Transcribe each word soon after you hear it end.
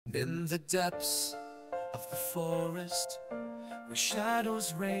In the depths of the forest, where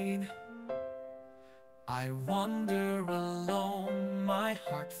shadows reign, I wander alone, my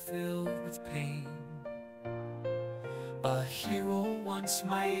heart filled with pain. A hero once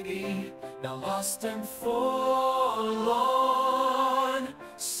mighty, now lost and forlorn,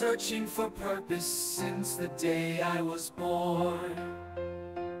 searching for purpose since the day I was born.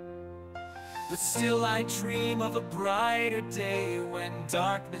 But still I dream of a brighter day, when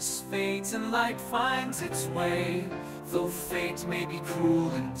darkness fades and light finds its way. Though fate may be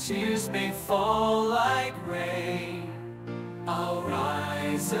cruel and tears may fall like rain, I'll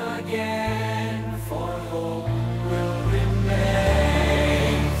rise again, for hope will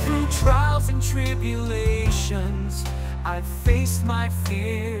remain. Through trials and tribulations I've faced my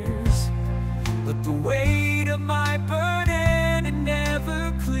fears, but the weight of my burden it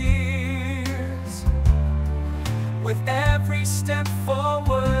never clears. With every step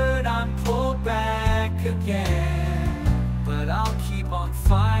forward I'm pulled back again, but I'll keep on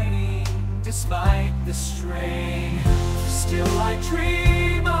fighting despite the strain. Still I dream